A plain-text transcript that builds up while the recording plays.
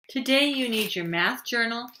Today you need your math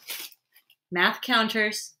journal, math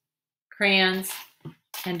counters, crayons,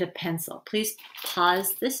 and a pencil. Please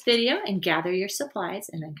pause this video and gather your supplies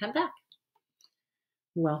and then come back.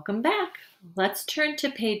 Welcome back. Let's turn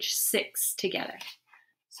to page 6 together.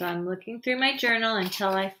 So I'm looking through my journal until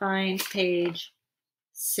I find page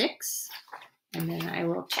 6, and then I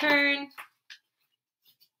will turn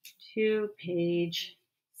to page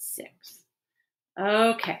 6.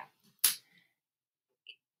 Okay.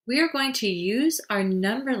 We are going to use our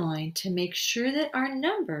number line to make sure that our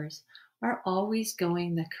numbers are always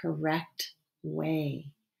going the correct way.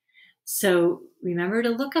 So remember to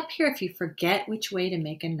look up here if you forget which way to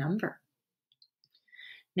make a number.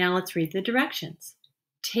 Now let's read the directions.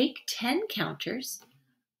 Take 10 counters,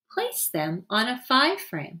 place them on a 5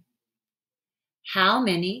 frame. How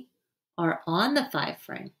many are on the 5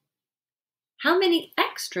 frame? How many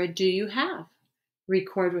extra do you have?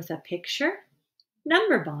 Record with a picture,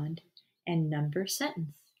 number bond, and number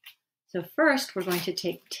sentence. So first we're going to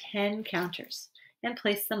take 10 counters and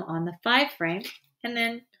place them on the 5 frame and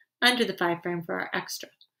then under the 5 frame for our extra.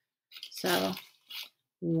 So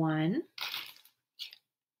 1,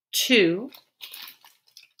 2,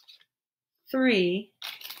 3,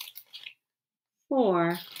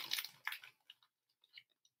 4,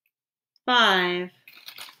 5,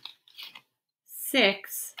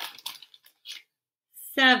 6,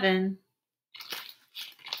 7,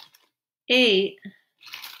 8,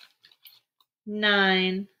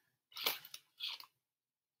 9,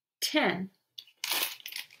 10.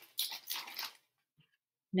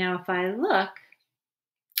 Now if I look,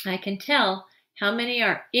 I can tell how many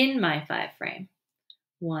are in my 5 frame.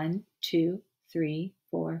 1, 2, 3,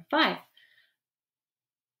 4, 5.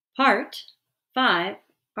 Part 5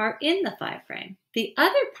 are in the 5 frame. The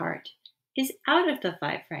other part is out of the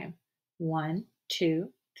 5 frame. 1,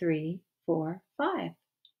 2, 3, 4, 5.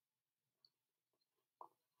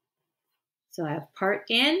 So I have part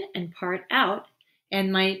in and part out,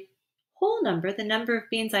 and my whole number, the number of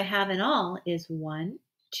beans I have in all, is 1,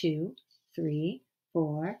 2, 3,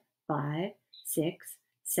 4, 5, 6,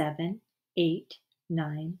 7, 8,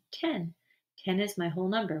 9, 10. 10 is my whole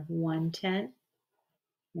number. 1, 10,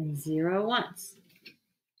 and 0 once.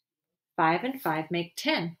 5 and 5 make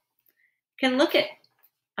 10. You can look at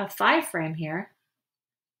a 5 frame here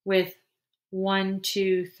with 1,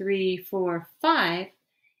 2, 3, 4, 5.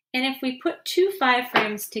 And if we put 2 5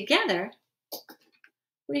 frames together,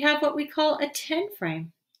 we have what we call a 10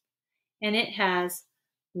 frame. And it has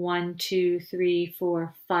 1, 2, 3,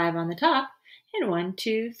 4, 5 on the top and 1,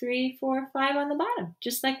 2, 3, 4, 5 on the bottom,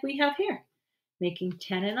 just like we have here, making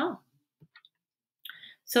 10 in all.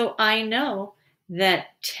 So I know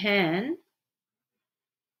that 10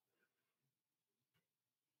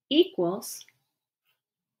 equals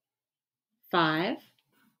 5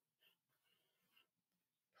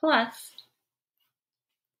 plus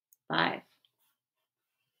 5.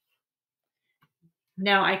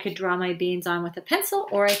 Now I could draw my beans on with a pencil,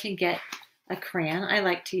 or I can get a crayon. I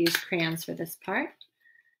like to use crayons for this part.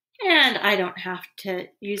 And I don't have to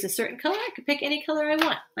use a certain color. I could pick any color I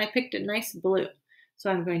want. I picked a nice blue. So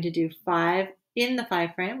I'm going to do 5 in the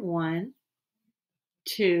 5 frame. 1,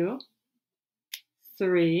 2,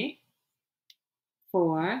 3,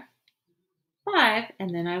 4, 5. And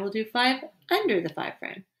then I will do 5 under the 5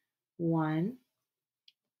 frame. 1,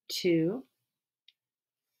 2,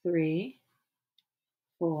 3,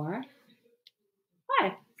 4,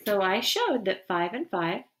 5. So I showed that 5 and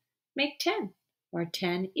 5 make 10, or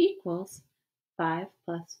 10 equals 5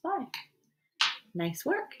 plus 5. Nice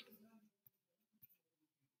work.